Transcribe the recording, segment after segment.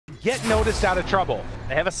get noticed out of trouble.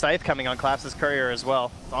 They have a scythe coming on Collapse's courier as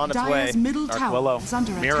well. It's on its Dire's way. middle Dark tower Willow, is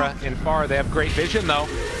under Mira attack. in far. They have great vision though.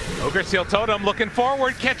 Ogre Seal Totem looking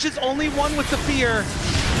forward, catches only one with the fear.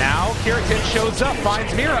 Now Kiritin shows up,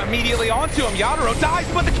 finds Mira immediately onto him. Yatoro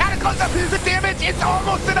dies, but the Cataclysm, the damage, it's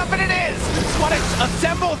almost enough, and it is! Squad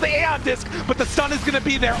assembles the Aeon Disc, but the stun is going to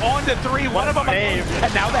be there on to 3. One of them,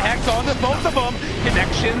 and now the Hex on to both of them.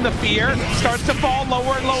 Connection, the fear, starts to fall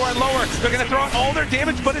lower and lower and lower. They're going to throw out all their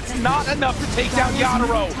damage, but it's not enough to take down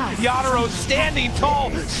Yatoro. Yatoro standing tall,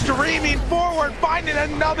 streaming forward, finding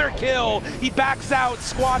another kill. He backs out.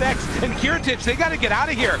 Squad X and Kiritich, they got to get out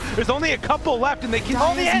of here. There's only a couple left, and they can...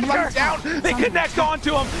 Oh, the anchor down! They connect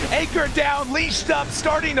onto him. Anchor down, leashed up,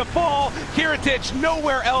 starting to fall. Kiritich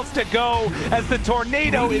nowhere else to go as the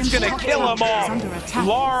tornado is going to kill him off.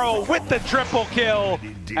 Laurel with the triple kill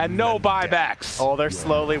and no buybacks. Oh, they're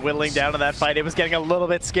slowly whittling down to that fight. It was getting a little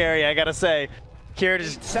bit scary, I gotta say.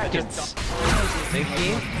 Kiritich Seconds. They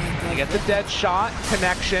get the dead shot,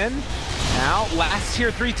 connection. Now, last tier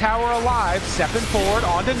 3 tower alive, stepping forward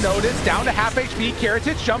onto Notice, down to half HP.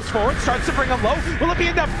 Kiritich jumps forward, starts to bring him low. Will it be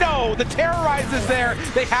enough? No, the Terrorize is there.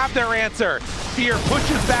 They have their answer. Fear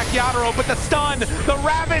pushes back Yatoro, but the stun, the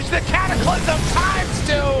Ravage, the Cataclysm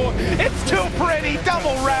 ×2. It's too pretty.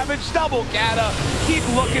 Double Ravage, double Cata. Keep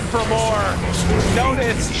looking for more.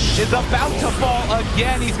 Notice is about to fall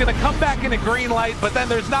again. He's going to come back in a green light, but then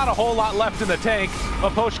there's not a whole lot left in the tank.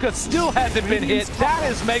 Aposhka still hasn't been hit. That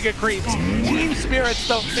is Mega Creeps. Team Spirit's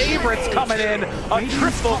the favorites coming in. A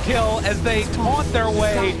triple kill as they taunt their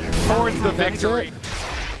way towards the victory.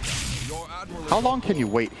 How long can you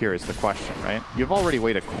wait here is the question, right? You've already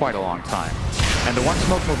waited quite a long time. And the one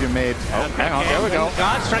smoke move you made, hang on, there we go.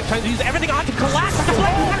 God's trying to use everything on to Collapse.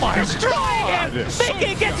 Destroying him!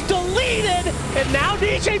 Thinking gets deleted! And now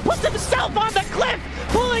DJ puts himself on the cliff,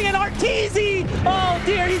 pulling an Arteezy! Oh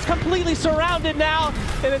dear, he's completely surrounded now,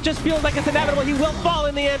 and it just feels like it's inevitable. He will fall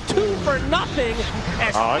in the end, 2 for nothing,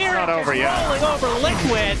 as Spirit is rolling over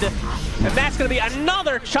Liquid. And that's going to be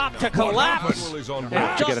another chop to Collapse.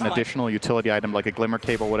 To get an additional utility item like a Glimmer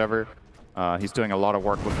Cable, whatever. He's doing a lot of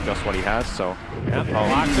work with just what he has, so... Yep.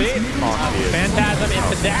 Phantasm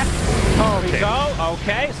into death. Here we go.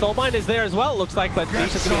 Okay, Soulbind is there as well, it looks like, but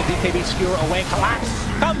Nisha's going to DKB skewer away. Collapse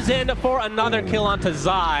comes in for another kill onto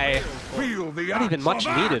Zai. Not even much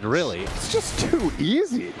needed, really. It's just too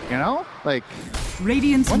easy, you know? Like,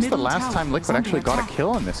 Radiant's when's the last time Liquid actually got a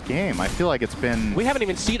kill in this game? I feel like it's been... We haven't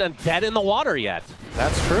even seen a dead in the water yet.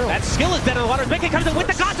 That's true. That skill is dead in the water. Mickey comes in with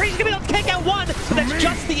the Godfrey. He's going to be able to take out one, but that's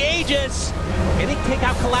just the Aegis. And he can take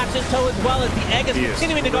out Collapse in tow as well as the egg is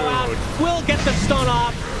continuing to go out. Will get the stun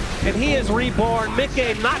off, and he is reborn.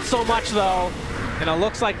 Mickey, not so much though. And it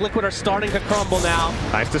looks like Liquid are starting to crumble now.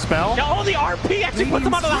 Nice dispel. Oh, the RP actually puts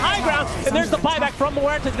them onto the high ground. And there's the buyback from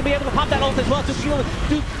Muertes. He's going to be able to pop that ult as well to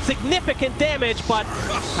do significant damage. But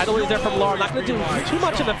I don't know he's there from Laura. Not going to do too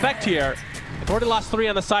much of effect here. They've already lost 3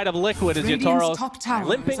 on the side of Liquid as Yatoro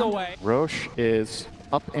limping away. Roche is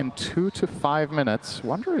up in 2 to 5 minutes.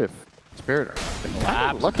 Wonder if Spirit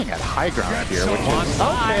are looking at high ground here, which is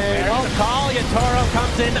okay. Well, call. Yatoro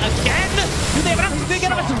comes in again. Do they have enough to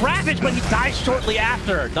get him? It's Ravage, but he dies shortly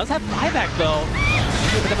after. Does have buyback though.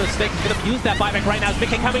 He's going to use that buyback right now. As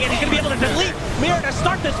Mickey coming in, he's going to be able to delete Mira to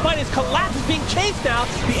start this fight. His Collapse is being chased now.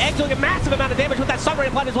 The egg doing a massive amount of damage with that Sunray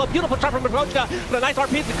applied as well. Beautiful shot from Aposhka, but a nice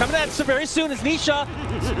RP coming in very soon as Nisha.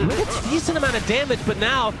 It's a decent amount of damage, but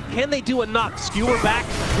now can they do enough? Skewer back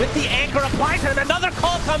with the anchor applied, and another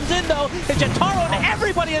call comes in though. And Jotaro and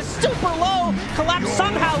everybody is super low. Collapse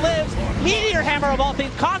somehow lives. Meteor Hammer of all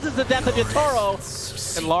things causes the death of Jotaro.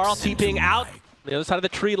 And Laurel TPing out. On the other side of the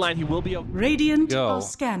tree line, he will be Radiant are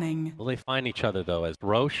scanning. Will they find each other though? As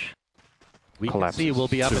Roche, we Collapse can see, will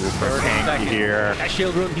be up in the third second here. That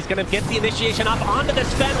shield room, he's going to get the initiation up onto the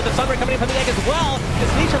Sven with the Sunray coming in from the egg as well. As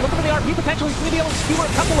Nisha looking for the RP potential, he's going to be able to skewer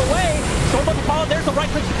a couple away. Stormbolt to follow, there's the right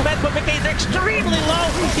click to command, but McKay's extremely low.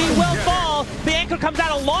 He will fall. The anchor comes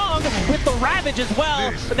out along with the Ravage as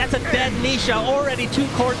well, but that's a dead Nisha. Already 2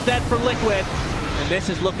 cores dead for Liquid. And this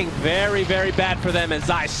is looking very, very bad for them as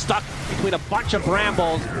Zai stuck between a bunch of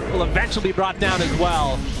brambles will eventually be brought down as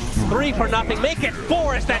well. 3 for nothing, make it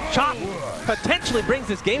 4 as that chop potentially brings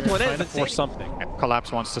this game to an end or something.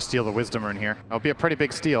 Collapse wants to steal the Wisdom Rune here. That'll be a pretty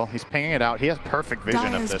big steal. He's pinging it out. He has perfect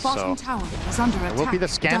vision of this, so it will be the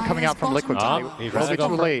scan coming out from Liquid. He's will be too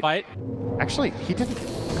late. Fight. Actually, he didn't.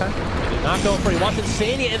 Okay. He did not go for it. He wants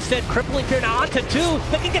Insania instead. Crippling Fear now onto 2.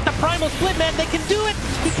 They can get the Primal Split, man. They can do it.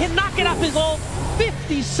 He cannot get off his ult.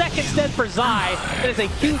 50 seconds dead for Zai. That is a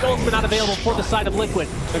huge ultimate not available for the side of Liquid.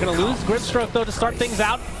 They're going to lose Grimstroke, though, to start things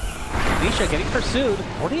out. Nisha getting pursued,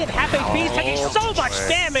 already at half HP, taking so much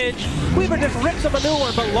damage. Weaver just rips him a new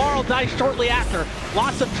one, but Laurel dies shortly after.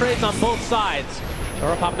 Lots of trades on both sides.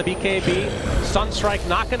 Dora popping the BKB, Sunstrike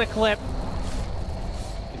not going to clip.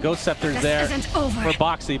 The Ghost Scepter's there for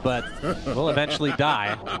Boxy, but will eventually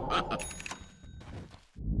die.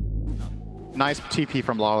 Nice TP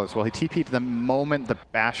from Laurel as well. He TP'd the moment the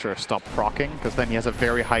Basher stopped proccing, because then he has a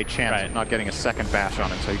very high chance of not getting a second bash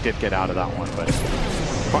on him, so he did get out of that one. But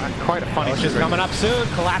quite a funny Just coming up soon.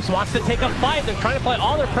 Collapse wants to take a fight. They're trying to apply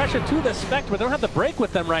all their pressure to the Spectre, but they don't have the break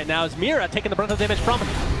with them right now. As Mira taking the brunt of damage from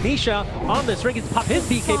Nisha on this ring. He's popped his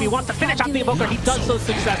BKB, wants to finish off the Invoker. He does so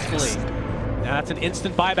successfully. Now that's an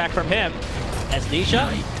instant buyback from him. As Nisha,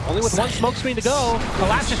 only with one smoke screen to go,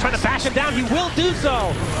 Collapse just trying to bash him down. He will do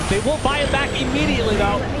so. They will buy him back immediately,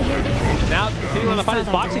 though. Now, continuing on the fight as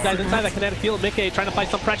Boxy dies inside that kinetic field. Mickey trying to apply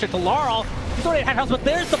some pressure to Laurel. He's already at half health, but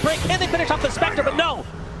there's the break. Can they finish off the Spectre? But no,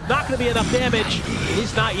 not going to be enough damage. At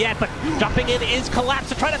least not yet, but jumping in is Collapse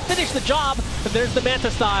to try to finish the job. And there's the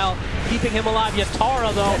Manta style, keeping him alive.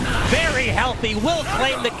 Yatara, though, very healthy, will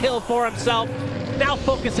claim the kill for himself. Now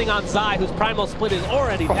focusing on Zai, whose Primal Split is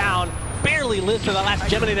already down. Barely lives for the last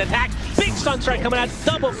Gemini attack. Big Sunstrike coming out,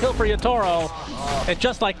 double kill for Yatoro. And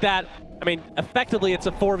just like that, I mean, effectively it's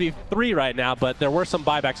a 4v3 right now, but there were some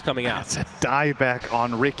buybacks coming out. That's a dieback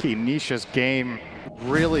on Ricky. Nisha's game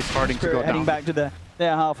really starting to go down. Heading back to their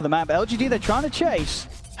half of the map. LGD, they're trying to chase.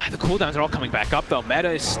 The cooldowns are all coming back up, though. Meta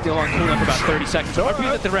is still on cooldown for about 30 seconds.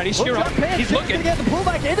 Rapier at the ready. Shiro, he's looking. Going to get the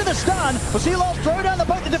pullback into the stun. We'll see Lost throw down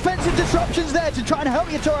both the defensive disruptions there to try and help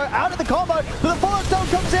Yatoro out of the combo. But the Forest Stone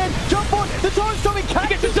comes in. Jump forward. The Toro Storming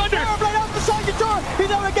catches the Thunder. Blade out the side. Yatoro. He's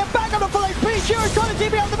able to get back on the full HP. Shiro's trying to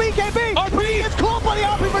TP out the BKB. RP gets caught by the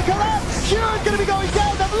RP for Collapse. Shiro's going to be going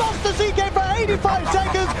down. They've lost the CK for 85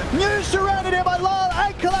 seconds. News surrounded here by Laurel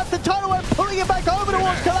and Collapse. The tidal wave pulling it back over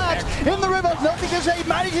towards Collapse. In the river, nothing to say.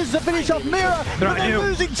 Manages to finish off Mira, but they're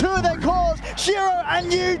losing two of their cores. Shiro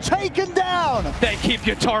and Yu taken down. They keep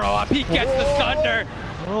Yatoro up. He gets the Thunder.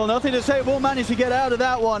 Well, nothing to say. Will manage to get out of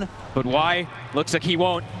that one. But why? Looks like he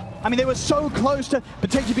won't. I mean, they were so close to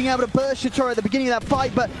potentially being able to burst Yatoro at the beginning of that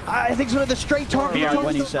fight, but I think sort of the straight torrent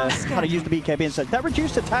when he's how to use the BKB and said that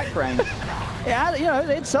reduced attack range. Yeah, you know,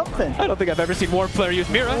 it's something. I don't think I've ever seen Warm player use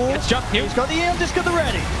Mira. It's jump. He's got the Eon Disc at the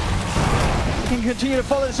ready. Can continue to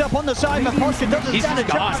follow this up on the side, but Posca doesn't stand a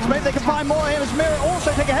chance. Maybe they can find more here as Mira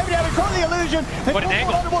also take a heavy damage from the illusion. What an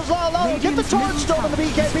angle. Get the Torrent Storm on the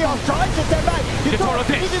BKB off, tries to step back. He's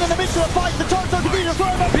in the midst of the fight. The Torrent Storm continues to throw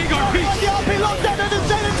him up. Big RP. The RP locked down, doesn't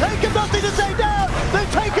say they've taken nothing to say down.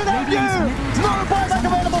 They've taken out you. No buyback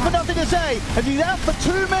available for nothing to say. As he's out for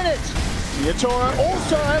 2 minutes. Yatoro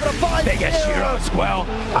also able to fight Big Shiro as well.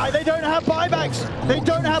 They don't have buybacks. They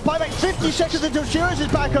don't have buybacks. 50 seconds until Shiro's is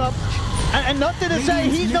back up. And nothing to say,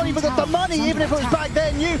 he's not even got the money, even if it was back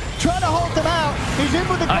then. You trying to hold them out. He's in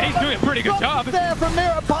with the he's doing a pretty good job. There from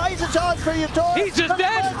Mira, buys a charge for Yatoro. He's just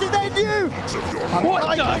dead. Then you.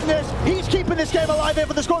 What the? Goodness. He's keeping this game alive here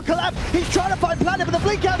for the squad. Collapse. He's trying to find Planet, but the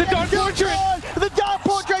blink out. The Dark Portrait. The Dark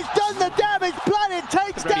Portrait's done the damage. Planet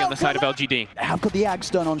takes down. On the side of LGD. Have got the Ag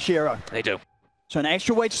stun on Shiro. They do. So an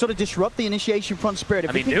extra way to sort of disrupt the initiation from Spirit.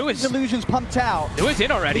 If Nu's illusions pumped out. Nu's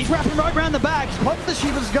in already. He's wrapping right around the back. Pops the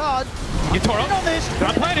Shiva's guard. Yatoro. In on this. They're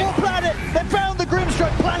on Planet. They found the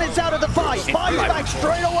Grimstroke. Planet's out of the fight. Buys back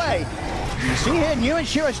straight away. You see here, New and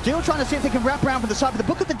Shiro still trying to see if they can wrap around from the side, but the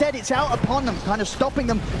Book of the Dead, it's out upon them, kind of stopping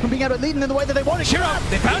them from being able to lead them in the way that they want. Shiro,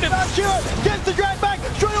 they found him. Shiro gets the drag back,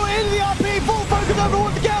 straight away into the RP, full focus over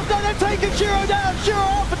towards the Chaos down, they've taken Shiro down. Shiro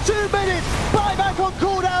out for 2 minutes, buyback on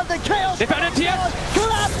cooldown, the Chaos. They found MTF.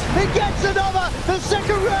 Collapse, he gets another, the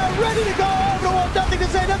second round, ready to go over towards nothing to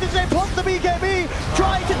say, pops the BKB,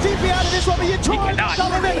 trying to TP out of this one, but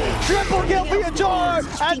Yatoro, triple kill for Yatoro,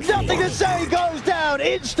 and nothing to say goes down,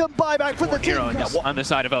 instant buyback for the team. On the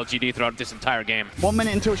side of LGD throughout this entire game. 1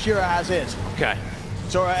 minute until Shiro has his. Okay.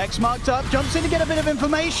 Zora X marked up, jumps in to get a bit of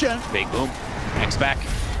information. Big boom. X back.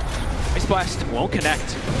 Ice Blast won't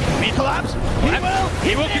connect. Collapse.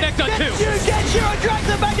 He will connect on 2. Get Shiro, drags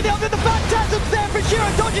him back in the oven. The Phantasm's there for Shiro,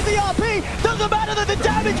 dodging the RP. Doesn't matter that the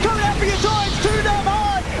damage coming out for Yatoro. It's too damn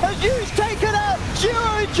hard. As Yu's taken out.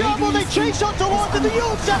 Shiro in trouble. They chase on towards it. The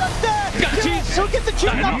Yule setup there. He'll get the cheat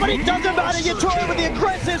up, but it doesn't matter. Yatoro with the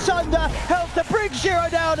aggressive Sunder helps to bring Shiro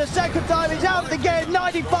down a second time. He's out of the game.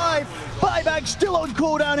 95. Buyback still on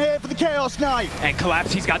cooldown here for the Chaos Knight. And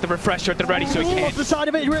Collapse, he's got the refresher at the ready, so he can't. Off the side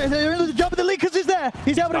of it, the jump of the Leakers is there.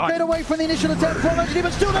 He's able to get away from the initial attempt from LGD,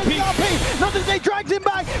 but still there's the RP. Nothing, they drags him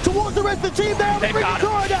back towards the rest of the team there. They bring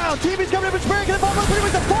Yatoro down. Team is coming up with Spirit, pretty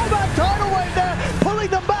much the fallback tidal wave there, pulling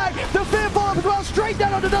them back. The fear fall up as well, straight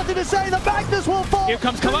down onto nothing to to say the Magnus will fall. Here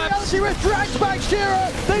comes Collapse. Reality Rift drags back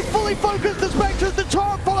Shiro. They fully focus the Spectres. The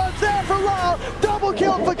Torrent follows there for Lyle. Double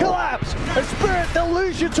kill for Collapse. A Spirit, they'll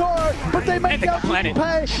lose Yatoro, but they make the ultimate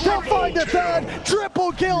pay. They'll find a third.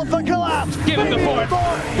 Triple kill for Collapse. Give him the fourth.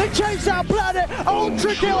 They chase out Planet.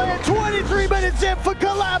 Ultra kill here. 23 minutes in for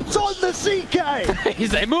Collapse on the CK.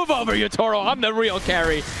 He's like, move over, Yatoro. I'm the real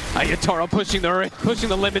carry. Yatoro pushing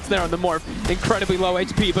the limits there on the morph. Incredibly low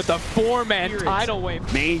HP, but the 4-man tidal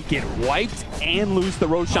wave may get wiped and lose the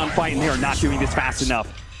Roshan fight, and they are not doing this fast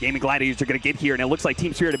enough. Gaming Gladiators are going to get here, and it looks like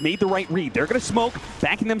Team Spirit have made the right read. They're going to smoke,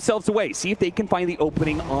 backing themselves away. See if they can find the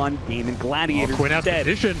opening on Gaming Gladiators. Quinn has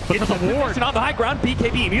position, but it's the ward. On the high ground,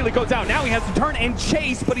 BKB immediately goes out. Now he has to turn and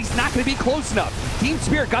chase, but he's not going to be close enough. Team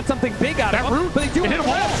Spirit got something big out of him, but they do hit him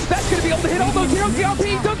well. That's going to be able to hit all those heroes. The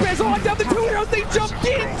RP, Dunkman's on down the 2 heroes. They jumped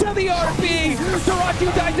into the RP.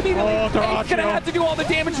 Darachu dies immediately. He's going to have to do all the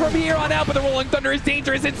damage from here on out, but the Rolling Thunder is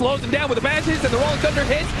dangerous. It slows him down with the bashes, and the Rolling Thunder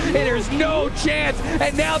hits, and there's no chance.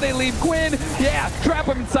 And now they leave Quinn. Yeah, trap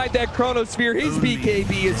him inside that chronosphere. His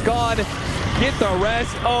BKB is gone. Get the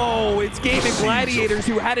rest. Oh, it's Gaming Gladiators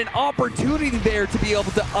who had an opportunity there to be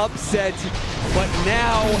able to upset, but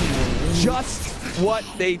now just what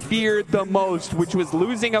they feared the most, which was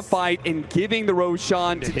losing a fight and giving the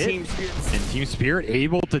Roshan to Team Spirit. And Team Spirit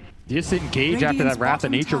able to disengage after that Wrath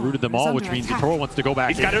of Nature rooted them all, which means Yatoro wants to go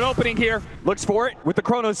back. He's got an opening here. Looks for it with the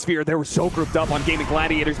Chronosphere. They were so grouped up on Gaming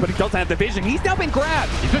Gladiators, but he doesn't have the vision. He's now been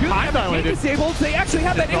grabbed. He's been time disabled. They actually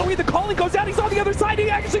have that AoE. The calling goes out. He's on the other side. He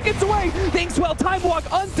actually gets away. Thanks, well, Time Walk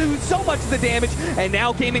undoes so much of the damage, and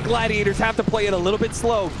now Gaming Gladiators have to play it a little bit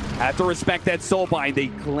slow. Have to respect that Soulbind. They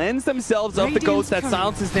cleanse themselves of the ghost. That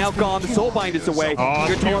silence is now gone. The Soulbind is away.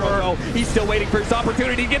 Yatoro, he's still waiting for his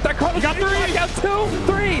opportunity to get that Chrono. Got 3. Got 2,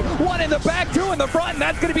 3. 1 in the back, 2 in the front, and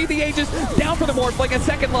that's going to be the Aegis down for the Morph, like a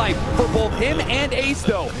second life for both him and Ace,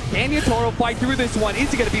 though. Can Yatoro fight through this one?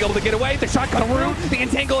 Is he going to be able to get away? The shotgun room, the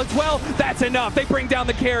entangle as well. That's enough. They bring down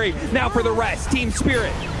the carry. Now for the rest, Team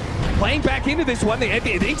Spirit. Playing back into this one, they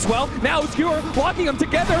thinks well. Now Skewer locking them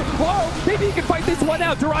together. Oh, maybe he can fight this one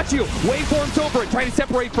out. Darachu waveforms over it, trying to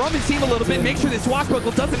separate from his team a little bit, make sure this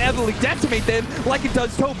Swashbuckle doesn't heavily decimate them like it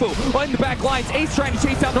does Tofu. In the back lines, Ace trying to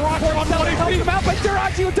chase down the rock. Helps him out, but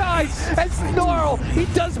Darachu dies. And Snarl, he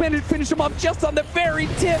does manage to finish him up just on the very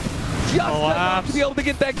tip. Just enough to be able to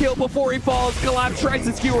get that kill before he falls. Collapse tries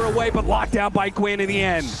to skewer away, but locked down by Quinn in the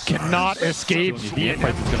end. Cannot escape. The end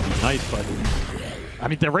fight is going to be nice, but I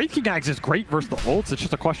mean, the Wraith King Axe is great versus the ults. It's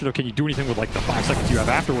just a question of can you do anything with like the 5 seconds you have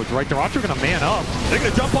afterwards, right? They're actually going to man up. They're going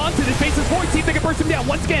to jump onto this Faceless Void, see if they can burst him down.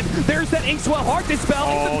 Once again, there's that Inkswell Heart Dispel.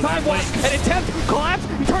 Into the Time Walk, an attempt, Collapse,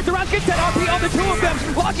 he turns around, gets that RP on the 2 of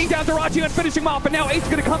them, locking down Darachu and finishing him off. And now Ace is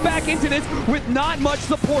going to come back into this with not much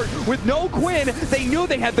support. With no Quinn, they knew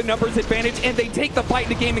they had the numbers advantage, and they take the fight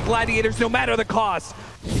into Gaming Gladiators no matter the cost.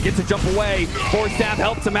 He gets a jump away. Force Staff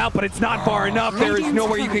helps him out, but it's not far enough. There is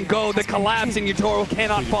nowhere you can go. The Collapse and Yatoro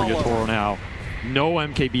cannot follow. Yatoro now. No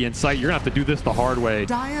MKB in sight. You're going to have to do this the hard way.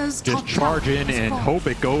 Just charge in and hope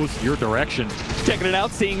it goes your direction. Checking it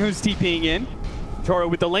out, seeing who's TPing in. Yatoro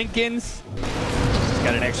with the Lincolns. He's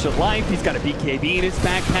got an extra life. He's got a BKB in his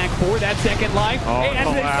backpack for that second life.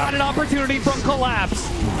 And they've got an opportunity from Collapse.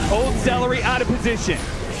 Old Celery out of position.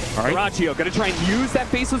 Darachu going to try and use that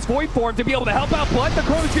Faceless Void form to be able to help out, but the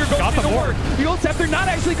Chronosphere goes into work. The Old Scepter not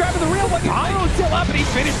actually grabbing the real one. Yato's still up, and he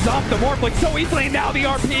finishes off the Morph like so easily. Now the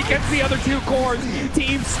RP gets the other 2 cores.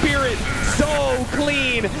 Team Spirit so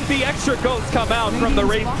clean. The extra ghosts come out from the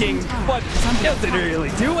Wraith King, but doesn't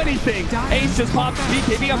really do anything. Ace just pops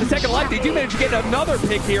BKB on the second life. They do manage to get another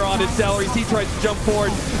pick here on his Celeries. He tries to jump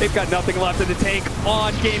forward. They've got nothing left in the tank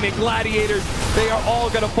on Gaming Gladiators. They are all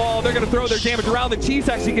going to fall. They're going to throw their damage around. The Chiefs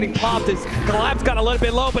actually getting popped. This Collapse got a little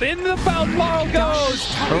bit low, but into the foul Marl goes.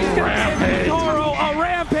 He's going to get Toro a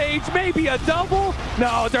rampage, maybe a double.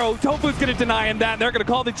 No, Tofu's going to deny him that. They're going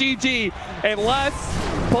to call the GG unless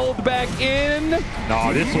pulled back in.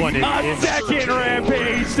 No, this one is a second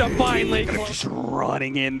rampage to finally just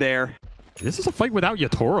running in there. This is a fight without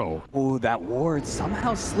Yatoro. Oh, that ward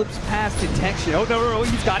somehow slips past detection. Oh, no,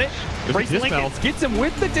 he's got it. Lincolns gets him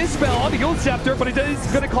with the Dispel on the Old Scepter, but it is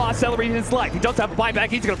going to cost Celery his life. He does have a buyback.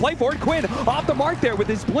 He's going to play for it. Quinn off the mark there with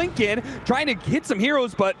his blink in, trying to hit some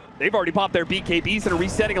heroes, but they've already popped their BKBs and are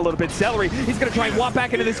resetting a little bit. Celery, he's going to try and walk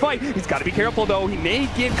back into this fight. He's got to be careful, though. He may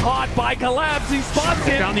get caught by Collapse. He spots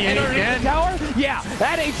him. Down the again. Tower. Yeah,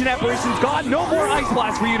 that Ancient Apparition's gone. No more Ice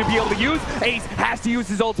Blast for you to be able to use. Ace has to use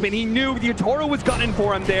his ultimate. He knew Yatoro was gunning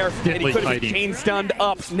for him there, and he could have been chain stunned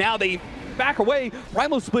up. Now they back away.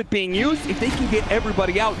 Primal Split being used. If they can get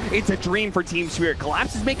everybody out, it's a dream for Team Spirit.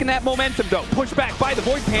 Collapse is making that momentum though. Pushed back by the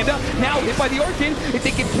Void Panda. Now hit by the Orchid. If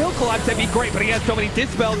they can kill Collapse, that'd be great, but he has so many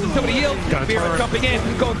dispels and so many heals. Spirit jumping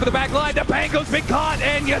in, going for the back line. The Pango's been caught,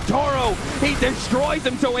 and Yatoro, he destroys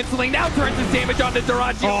him so instantly. Now turns his damage onto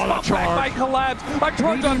Duraggio. Back by Collapse. A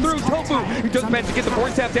charge on through Tofu. He just managed to get the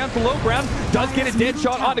force tap down to low ground. Does get a dead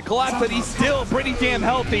shot onto Collapse, but he's still pretty damn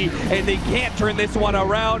healthy, and they can't turn this one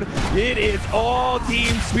around. It is all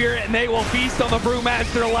Team Spirit, and they will feast on the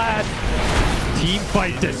Brewmaster last. Team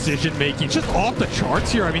fight decision making just off the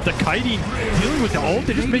charts here. I mean, the kiting dealing with the ult,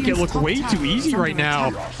 they just make it look way too easy right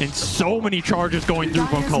now. And so many charges going through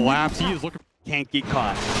from Collapse. He is looking. Can't get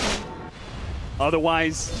caught.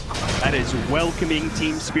 Otherwise, that is welcoming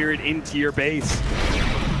Team Spirit into your base.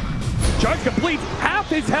 Charge complete, half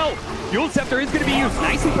his health. Fuel Scepter is going to be used.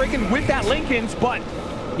 Nicely breaking with that Linken's, but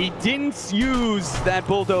he didn't use that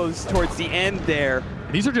Bulldoze towards the end there.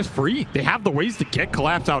 These are just free. They have the ways to get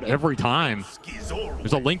Collapse out every time.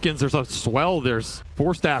 There's a Linken's, there's a Swell, there's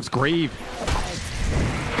Four Staff's Grave.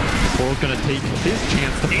 Bull's gonna take his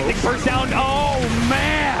chance to focus. First down. Oh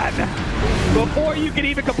man! Before you can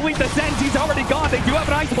even complete the sentence, he's already gone. They do have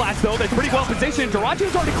an Ice Blast though. That's pretty well positioned.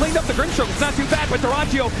 Duraggio's already cleaned up the Grimstroke. It's not too bad, but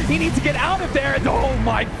Duraggio, he needs to get out of there. And oh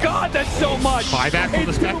my god, that's so much. Buyback from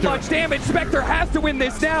the Spectre. Too much damage. Spectre has to win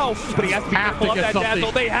this now, but he has to be careful of that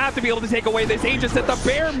dazzle. They have to be able to take away this Aegis at the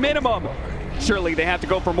bare minimum. Surely they have to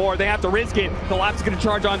go for more. They have to risk it. Collapse is going to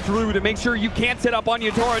charge on through to make sure you can't set up on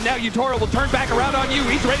Yatoro. Now Yatoro will turn back around on you.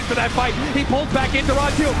 He's ready for that fight. He pulls back into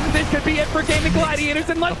Duraggio. This could be it for Gaming Gladiators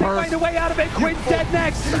unless they find a way out of it. Quinn's dead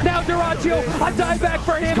next. Now Duraggio, a dive back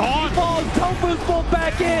for him. He falls. Tofu's pulled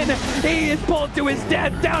back in. He is pulled to his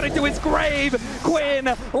death, down into his grave. Quinn,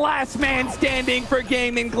 last man standing for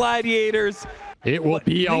Gaming Gladiators. It will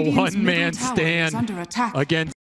be a one-man stand against